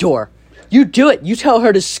on that door. You do it. You tell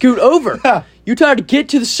her to scoot over. You tell her to get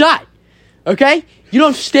to the side. Okay? You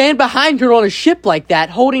don't stand behind her on a ship like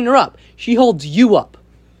that, holding her up. She holds you up.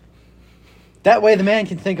 that way the man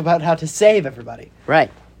can think about how to save everybody.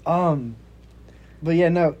 Right. But yeah,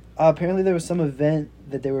 no. Apparently there was some event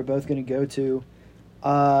that they were both going to go to,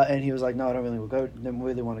 and he was like, "No, I don't really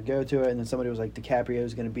want to go to it." And then somebody was like,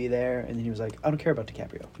 "DiCaprio's going to be there," and then he was like, "I don't care about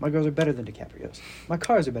DiCaprio. My girls are better than DiCaprio's. My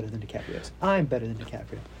cars are better than DiCaprio's. I'm better than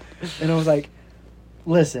DiCaprio." And I was like,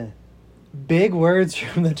 "Listen, big words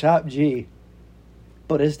from the top G,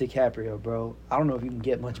 but it's DiCaprio, bro. I don't know if you can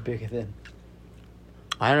get much bigger than."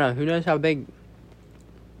 I don't know. Who knows how big...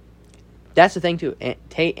 That's the thing, too.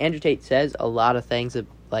 Andrew Tate says a lot of things of,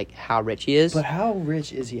 like, how rich he is. But how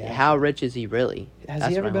rich is he? Actually? How rich is he really? Has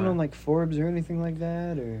he ever been on, like, Forbes or anything like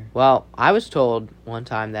that? Or Well, I was told one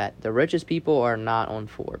time that the richest people are not on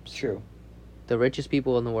Forbes. True. The richest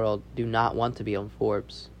people in the world do not want to be on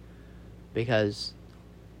Forbes because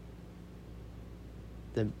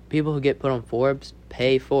the people who get put on Forbes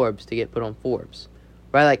pay Forbes to get put on Forbes.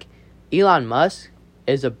 Right? Like, Elon Musk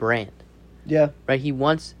is a brand. Yeah. Right? He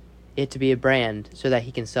wants it to be a brand so that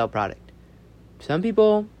he can sell product. Some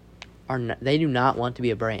people they do not want to be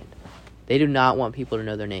a brand. They do not want people to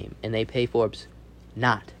know their name, and they pay Forbes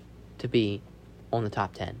not to be on the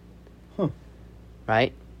top 10. Huh.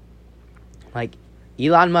 Right? Like,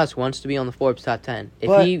 Elon Musk wants to be on the Forbes top 10. If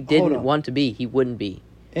But, he hold didn't on. want to be, he wouldn't be.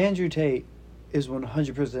 Andrew Tate is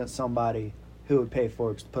 100% somebody who would pay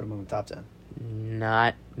Forbes to put him on the top 10.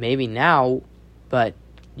 Not maybe now, but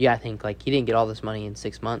yeah, I think like he didn't get all this money in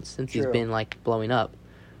 6 months since he's True. been like blowing up.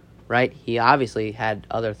 Right? He obviously had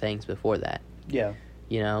other things before that. Yeah.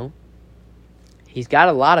 You know? He's got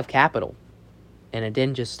a lot of capital, and it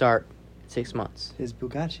didn't just start 6 months. His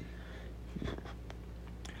Bugatti.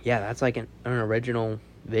 Yeah, that's like an original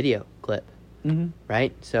video clip, Mm-hmm.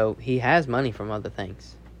 right? So he has money from other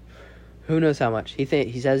things. Who knows how much? He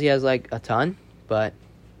says he has like a ton, but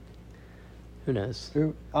who knows?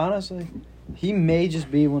 Honestly, he may just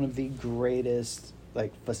be one of the greatest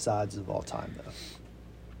like facades of all time, though.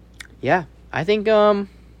 Yeah, I think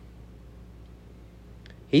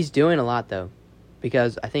he's doing a lot though,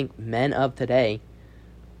 because I think men of today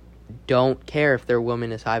don't care if their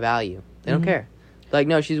woman is high value. They don't Mhm. care. Like,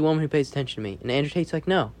 no, she's a woman who pays attention to me. And Andrew Tate's like,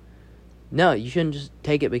 no, you shouldn't just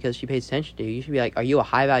take it because she pays attention to you. You should be like, are you a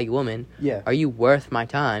high value woman? Yeah. Are you worth my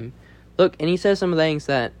time? Look, and he says some things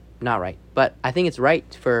that not right, but I think it's right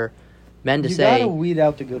for men to You say gotta weed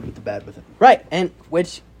out the good with the bad with him. right, and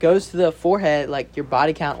which goes to the forehead, like your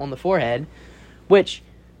body count on the forehead, which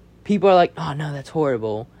people are like, oh no, that's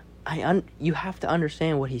horrible. You have to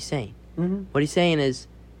understand what he's saying. Mm-hmm. What he's saying is,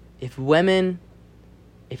 if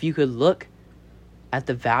you could look at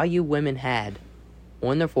the value women had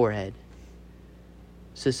on their forehead,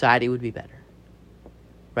 society would be better.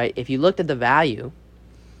 Right? If you looked at the value,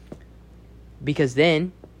 because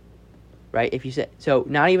then, right, if you said, so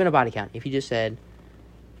not even a body count, if you just said,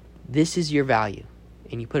 this is your value,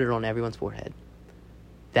 and you put it on everyone's forehead,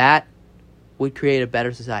 that would create a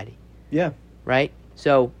better society. Yeah. Right?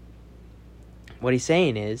 So, what he's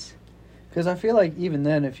saying is, Because I feel like even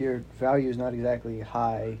then, if your value is not exactly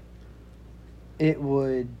high, it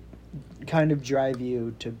would kind of drive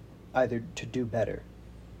you to either to do better.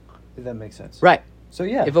 If that makes sense. right, So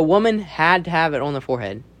yeah. if a woman had to have it on the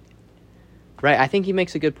forehead, right, I think he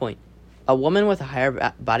makes a good point. A woman with a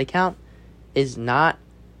higher body count is not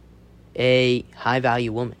a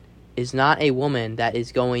high-value woman. Is not a woman that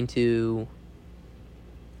is going to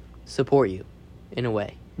support you in a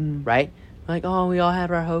way, right? Like, oh, we all had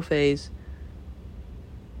our hoe phase.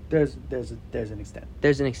 There's an extent.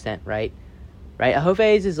 There's an extent, right? Right? A hoe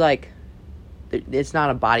phase is like, it's not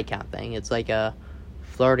a body count thing. It's like a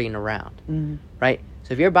flirting around, right?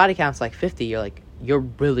 So if your body count's like 50, you're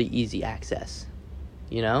really easy access,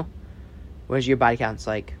 you know? Whereas your body count's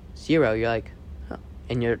like 0, you're like, oh.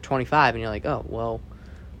 And you're 25 and you're like, oh, well,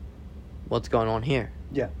 what's going on here?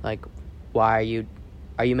 Yeah. Like, why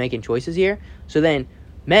are you making choices here? So then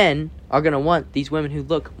men are going to want these women who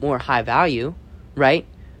look more high value, right?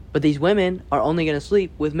 But these women are only going to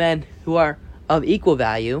sleep with men who are of equal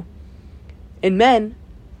value. And men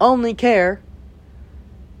only care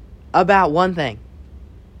about one thing.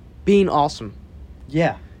 Being awesome.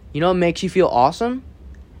 Yeah. You know what makes you feel awesome?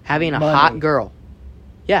 Having a hot girl.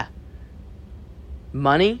 Yeah.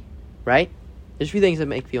 Money, right? There's a few things that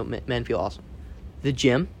make men feel awesome. The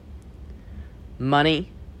gym.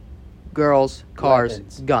 Money. Girls. Cars.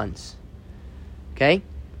 Weapons. Guns. Okay?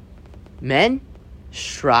 Men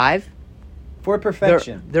strive for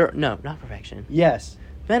perfection. They're no, not perfection. Yes.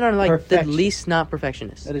 Men are like Perfection. the least not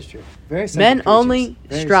perfectionists. That is true. Very simple Men creatures. only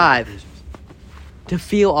Very strive simple creatures. to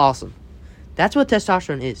feel awesome. That's what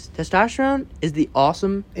testosterone is. Testosterone is the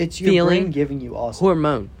awesome It's your feeling brain giving you awesome.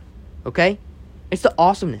 hormone. Okay? It's the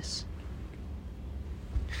awesomeness.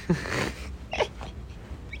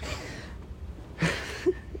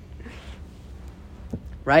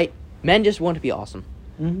 Right? Men just want to be awesome.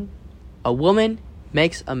 Mm-hmm. A woman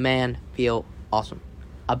makes a man feel awesome.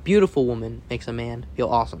 A beautiful woman makes a man feel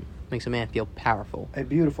awesome. Makes a man feel powerful. A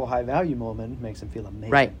beautiful, high-value woman makes him feel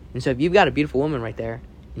amazing. Right. And so if you've got a beautiful woman right there,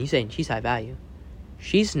 and you saying she's high value,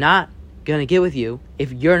 she's not going to get with you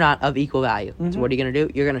if you're not of equal value. Mm-hmm. So what are you going to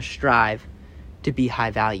do? You're going to strive to be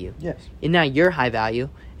high value. Yes. And now you're high value,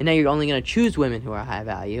 and now you're only going to choose women who are high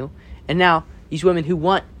value. And now these women who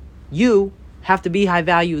want you have to be high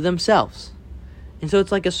value themselves. And so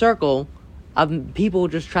it's like a circle of people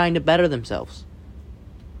just trying to better themselves.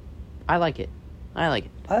 I like it. I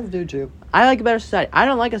do too. I like a better society. I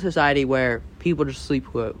don't like a society where people just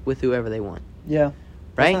sleep with whoever they want. Yeah.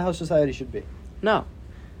 That's Right? not how society should be. No.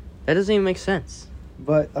 That doesn't even make sense.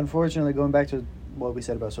 But unfortunately, going back to what we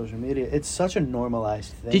said about social media, it's such a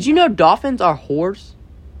normalized thing. Did you know dolphins are whores?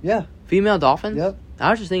 Yeah. Female dolphins? Yep. I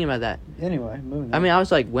was just thinking about that. Anyway, moving on. I mean, I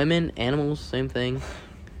was like, women, animals, same thing.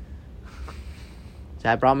 So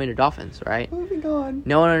that brought me to dolphins, right? Moving on.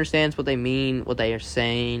 No one understands what they mean, what they are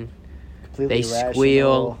saying. Completely They irrational.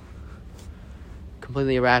 squeal.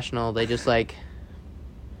 Completely irrational. They just like,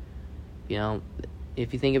 you know,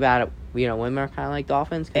 if you think about it, you know, women are kind of like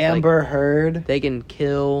dolphins. 'Cause, Amber Heard. Like, they can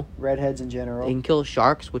kill. Redheads in general. They can kill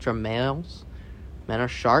sharks, which are males. Men are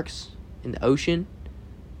sharks in the ocean.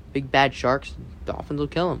 Big bad sharks. Dolphins will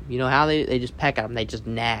kill them. You know how they just peck at them. They just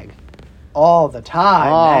nag. All the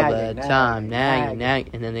time. All nagging, the time. nagging. Nag.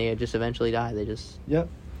 And then they just eventually die. They just... Yep.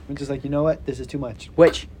 I'm just like, you know what? This is too much.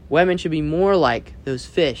 Which, women should be more like those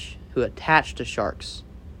fish who attach to sharks.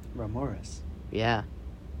 Ramoras. Yeah.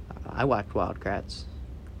 I watched Wildcats.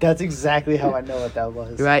 That's exactly how I know what that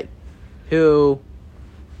was. Right? Who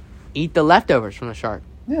eat the leftovers from the shark.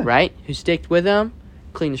 Yeah. Right? Who stick with them,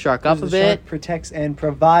 clean the shark up a The bit. shark protects and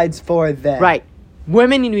provides for them. Right.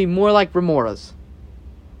 Women need to be more like remoras.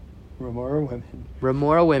 Remora women.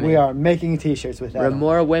 Remora women. We are making t-shirts with that.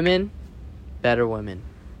 Remora women, better women.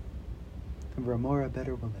 Remora,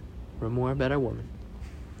 better woman. Remora, better woman.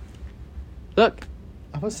 Look,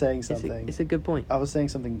 I was saying something. it's a good point. I was saying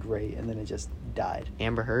something great, and then it just died.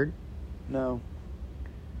 Amber Heard. No.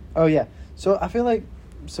 Oh, yeah. So I feel like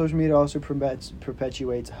social media also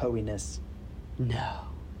perpetuates hoeiness. No.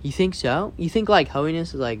 You think so? You think like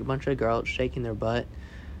holiness is like a bunch of girls shaking their butt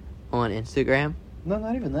on Instagram? No,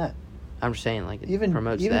 not even that. I'm just saying like it Even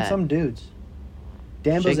promotes that. some dudes.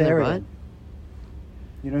 Dan Shaking their butt? Bilzerian.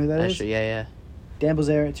 You know who that is? Actually, yeah. Dan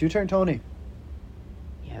Bilzerian. Two-turn Tony.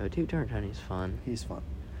 Yeah, but Two-Turn Tony's fun. He's fun.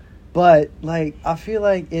 But, like, I feel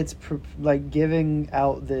like it's, like, giving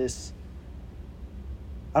out this...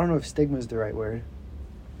 I don't know if stigma is the right word.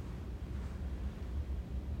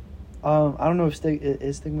 I don't know if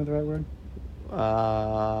is stigma the right word?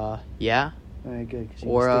 Yeah. All right, good. Because you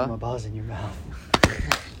Or, can stick my balls in your mouth.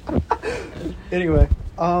 Anyway,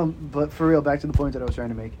 but for real, back to the point that I was trying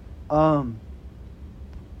to make.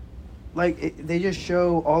 They just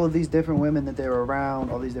show all of these different women that they're around,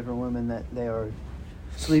 all these different women that they are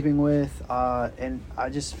sleeping with, and I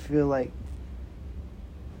just feel like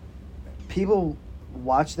people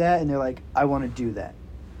watch that and they're like, I want to do that.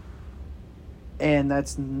 And I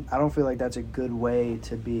don't feel like that's a good way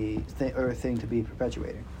to be, or a thing to be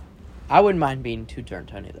perpetuating. I wouldn't mind being two-turn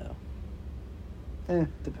Tony, though.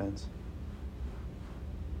 Depends.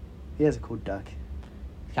 He has a cool duck.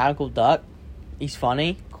 Kind of cool duck. He's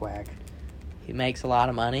funny. Quack. He makes a lot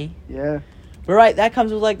of money. Yeah. But, right, that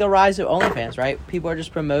comes with, like, the rise of OnlyFans, right? People are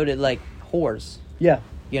just promoted like whores. Yeah.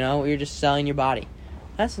 You know, you're just selling your body.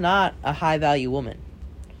 That's not a high-value woman.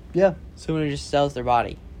 Yeah. Someone who just sells their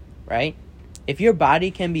body, right? If your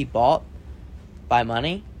body can be bought by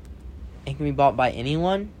money and can be bought by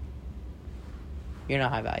anyone, you're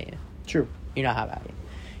not high value. True. You're not high value.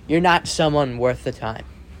 You're not someone worth the time,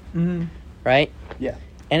 Mm-hmm. right? Yeah.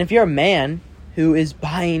 And if you're a man who is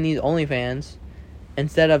buying these OnlyFans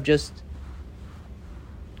instead of just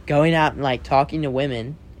going out and, like, talking to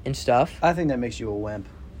women and stuff, I think that makes you a wimp.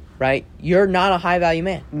 right? You're not a high-value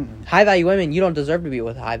man. Mm-mm. High-value women, you don't deserve to be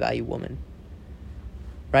with a high-value woman.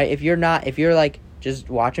 Right? If you're, like, just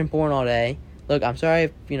watching porn all day, look, I'm sorry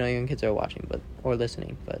if, you know, your kids are watching or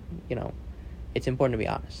listening, but, you know, it's important to be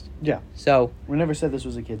honest. Yeah. So, We never said this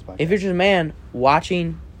was a kid's podcast. if you're just a man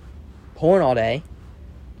watching porn all day,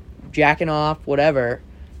 jacking off, whatever,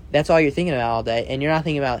 that's all you're thinking about all day, and you're not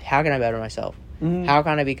thinking about, how can I better myself? Mhm. How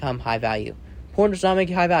can I become high value? Porn does not make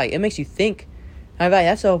you high value. It makes you think high value.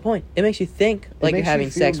 That's the whole point. It makes you think It like you're makes you having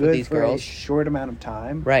feel sex with good these for girls. a short amount of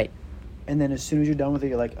time. Right. And then as soon as you're done with it,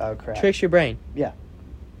 you're like, oh, crap. Tricks your brain. Yeah.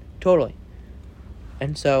 Totally.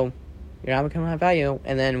 And so, you're not becoming high value.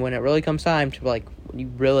 And then when it really comes time to, like, when you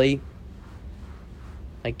really,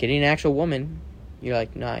 like, getting an actual woman, you're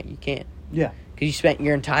like, nah, you can't. Yeah. Because you spent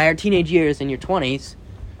your entire teenage years in your 20s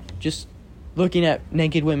just looking at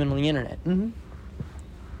naked women on the internet. Mm-hmm.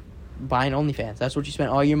 Buying OnlyFans. That's what you spent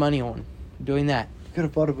all your money on. Doing that. You could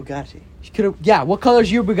have bought a Bugatti. You could have, yeah, what color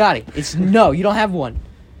is your Bugatti? It's no, you don't have one.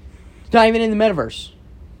 It's not even in the metaverse.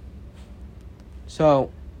 So,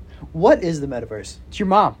 What is the metaverse? it's your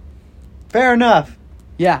mom. Fair enough.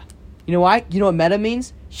 Yeah. You know why? You know what meta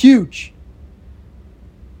means? Huge.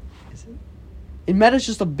 Is it? And meta's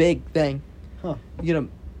just a big thing. Huh. You get a...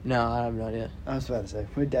 No, I have no idea. I was about to say.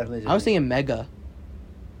 We're definitely I was thinking mega.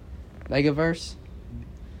 Megaverse?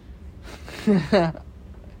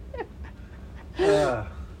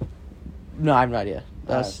 No, I have no idea.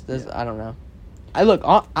 That's yeah. I don't know.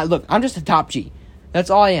 I'm just a top G. That's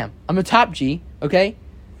all I am. I'm a top G, okay?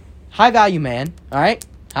 High value man, alright?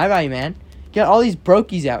 High value man. You got all these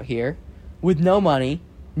brokies out here with no money,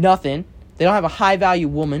 nothing. They don't have a high value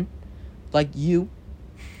woman like you.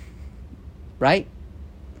 Right?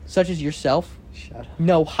 Such as yourself. Shut up.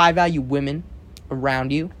 No high value women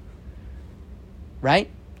around you. Right?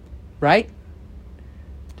 Right?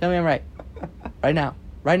 Tell me I'm right. Right now.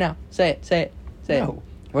 Right now. Say it. Say it. Say it. No.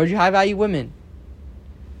 Where's your high value women?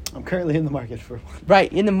 I'm currently in the market for one.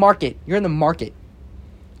 Right, in the market. You're in the market.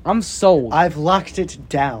 I'm sold. I've locked it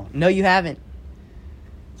down. No, you haven't.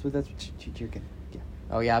 So that's what you're getting. Yeah.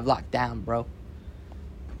 Oh, yeah, I've locked down, bro.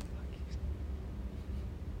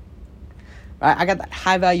 Right, I got that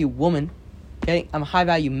high value woman. Okay, I'm a high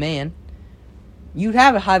value man. You'd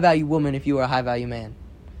have a high value woman if you were a high value man.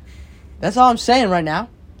 That's all I'm saying right now.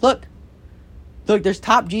 Look, there's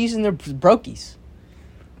top G's and there's brokies.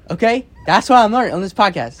 Okay, that's what I'm learning on this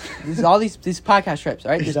podcast. This is all these podcast trips.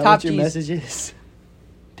 All right, Is there's that top what your G's, message is?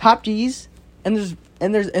 top G's, and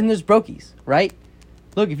there's brokies. Right?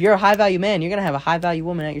 Look, if you're a high value man, you're gonna have a high value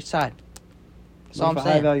woman at your side. That's all I'm If a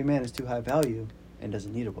saying. high value man is too high value and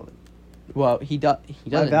doesn't need a woman. Well, he doesn't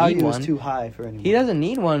My value need is one. too high for anyone. He doesn't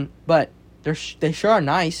need one, but they sure are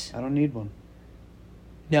nice. I don't need one.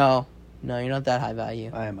 No, you're not that high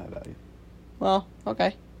value. I am high value. Well,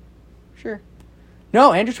 okay, sure.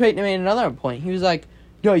 No, Andrew Tate made another point. He was like,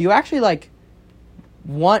 "No, you actually like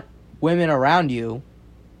want women around you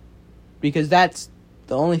because that's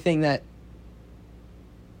the only thing that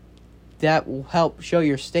will help show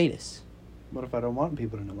your status. What if I don't want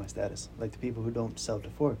people to know my status? Like the people who don't sell to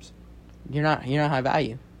Forbes. You're not high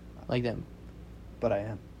value like them. But I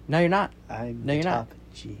am. No, you're not. I'm No, the you're not. top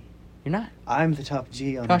G. You're not. I'm the top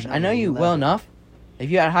G on Gosh, I know you level. well enough. If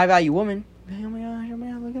you had a high value woman, oh my gosh,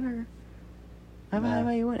 look at her. I have a high Nah.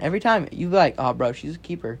 value woman. Every time you be like, oh, bro, she's a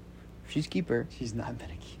keeper. She's a keeper. She's not been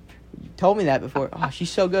a keeper. You told me that before. Oh,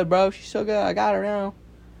 she's so good, bro. She's so good. I got her now.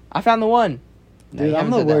 I found the one. No, Dude, you I'm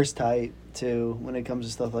haven't the said that. worst type, too, when it comes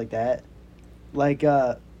to stuff like that. Like,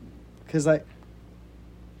 because I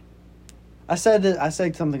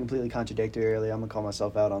said something completely contradictory earlier. I'm going to call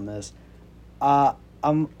myself out on this. I'm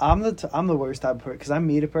the worst type of person, because I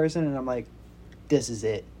meet a person and I'm like, this is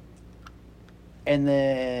it. And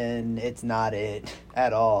then it's not it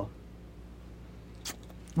at all.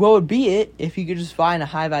 What would be it if you could just find a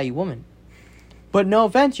high value woman? But no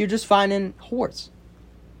offense, you're just finding whores.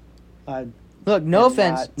 Look, no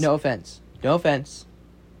offense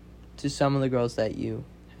to some of the girls that you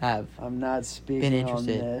have I'm not speaking been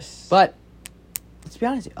interested. on this. But let's be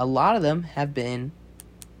honest, a lot of them have been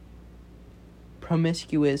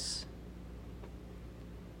promiscuous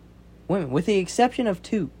women, with the exception of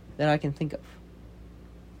 2 that I can think of.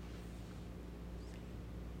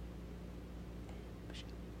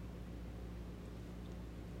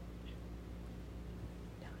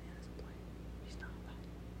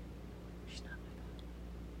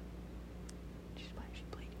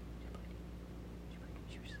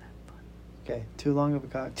 Okay, too long of a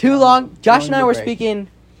cock. Too long. Josh and I of a were break. speaking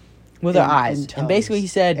with our eyes, And and basically he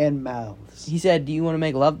said, mouths. "Do you want to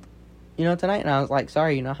make love, tonight?" And I was like,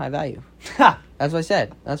 "Sorry, you're not high value." Ha! That's what I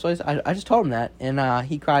said. That's what I just told him that, and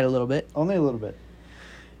he cried a little bit. Only a little bit.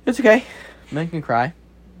 It's okay, make me cry,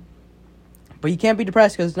 but you can't be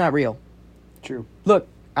depressed because it's not real. True. Look,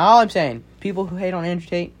 all I'm saying, people who hate on Andrew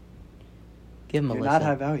Tate, give him a You're listen. not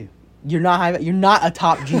high value. You're not high. You're not a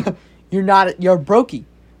top G. You're not. You're a brokey.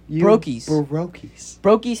 Brokies. Brokies.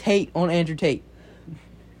 Brokies hate on Andrew Tate.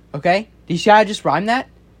 Okay? Did you see how I just rhymed that?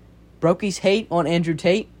 Brokies hate on Andrew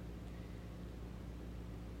Tate.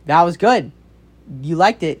 That was good. You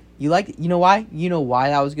liked it. You know why? You know why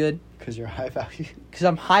that was good? Because you're high value. Because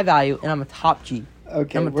I'm high value and I'm a top G.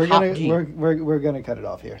 Okay, I'm a we're top gonna G. we're gonna cut it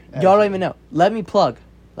off here. Y'all don't even know. Let me plug.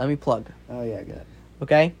 Oh yeah, good.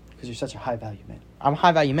 Okay? Because you're such a high value man. I'm a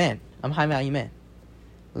high value man.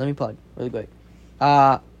 Let me plug really quick.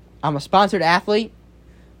 I'm a sponsored athlete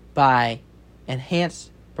by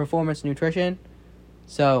Enhanced Performance Nutrition.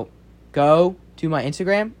 So go to my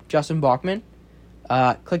Instagram, Justin Bachman.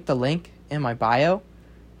 Click the link in my bio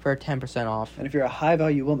for 10% off. And if you're a high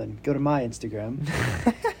value woman, go to my Instagram,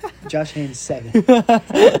 Josh Haynes 7,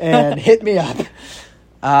 and hit me up.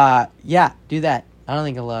 Yeah, do that. I don't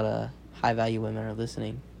think a lot of high value women are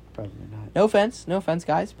listening. Probably not. No offense,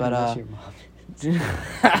 guys, but Unless your mom.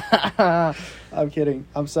 I'm kidding.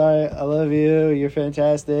 I'm sorry. I love you. You're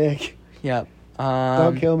fantastic. Yep.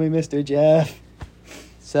 Don't kill me, Mr. Jeff.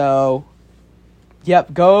 So,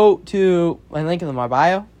 yep, go to my link in my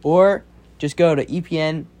bio, or just go to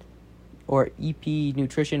EPN or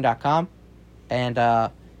epnutrition.com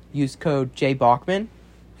and use code JBachman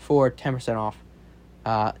for 10% off.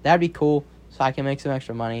 That'd be cool, so I can make some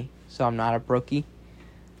extra money, so I'm not a brokey.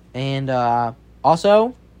 And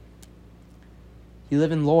also, you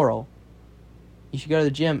live in Laurel, you should go to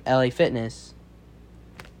the gym, LA Fitness,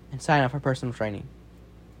 and sign up for personal training.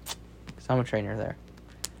 Because I'm a trainer there.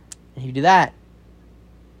 And if you do that,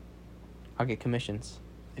 I'll get commissions.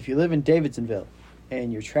 If you live in Davidsonville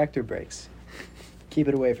and your tractor breaks, keep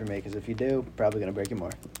it away from me, because if you do, probably going to break it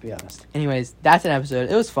more, to be honest. Anyways, that's an episode.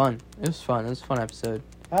 It was fun. It was a fun episode.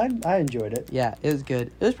 I enjoyed it. Yeah, it was good.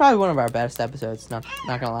 It was probably one of our best episodes, not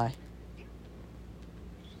gonna lie.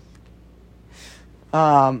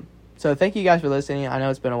 So thank you guys for listening. I know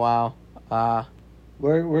it's been a while.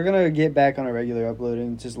 We're gonna get back on a regular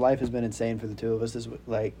uploading. Just life has been insane for the two of us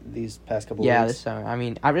these past couple Yeah, weeks. this summer. I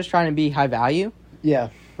mean, I'm just trying to be high value. Yeah.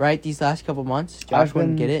 Right, these last couple months, Josh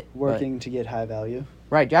wouldn't get it. Working to get high value.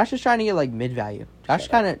 Right, Josh was trying to get like mid value. Josh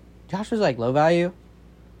was like low value,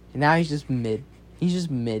 and now he's just mid. He's just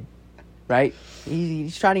mid, right?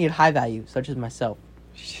 He's trying to get high value, such as myself.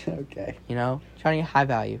 Okay. Trying to get high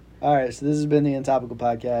value. All right, so this has been the Untopical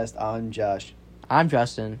Podcast. I'm Josh. I'm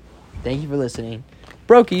Justin. Thank you for listening.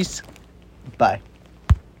 Brokies. Bye.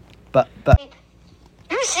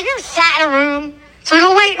 You sat in a room. So we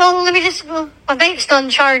go, wait, let me just, my vape's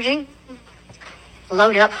done charging.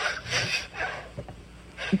 Load up.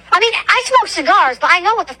 I mean, I smoke cigars, but I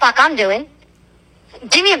know what the fuck I'm doing.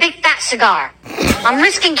 Give me a big fat cigar. I'm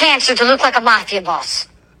risking cancer to look like a mafia boss.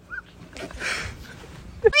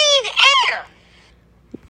 Breathe